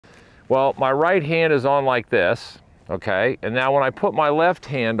Well, my right hand is on like this, okay? And now when I put my left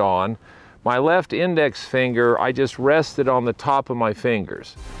hand on, my left index finger, I just rest it on the top of my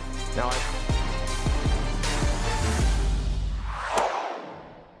fingers. Now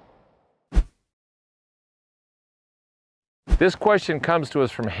This question comes to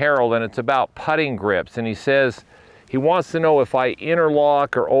us from Harold, and it's about putting grips, and he says he wants to know if I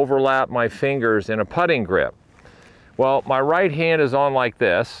interlock or overlap my fingers in a putting grip. Well, my right hand is on like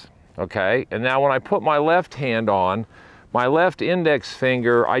this, okay? And now when I put my left hand on, my left index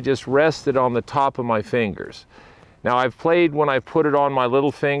finger, I just rest it on the top of my fingers. Now I've played when I put it on my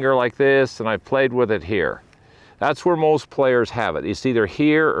little finger like this, and I've played with it here. That's where most players have it. It's either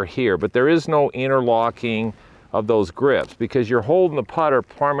here or here, but there is no interlocking of those grips because you're holding the putter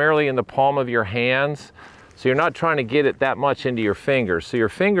primarily in the palm of your hands, so you're not trying to get it that much into your fingers. So your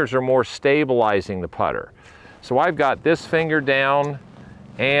fingers are more stabilizing the putter. So I've got this finger down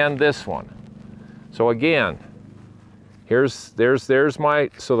and this one. So again, there's my,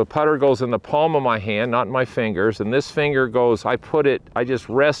 so the putter goes in the palm of my hand, not in my fingers, and this finger goes, I just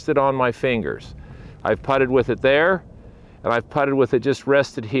rest it on my fingers. I've putted with it there, and I've putted with it just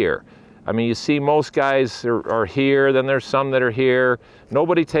rested here. I mean, you see most guys are here, then there's some that are here.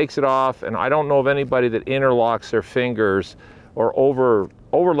 Nobody takes it off, and I don't know of anybody that interlocks their fingers or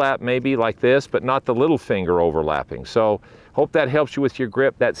overlap maybe like this, but not the little finger overlapping. So hope that helps you with your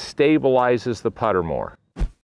grip. That stabilizes the putter more.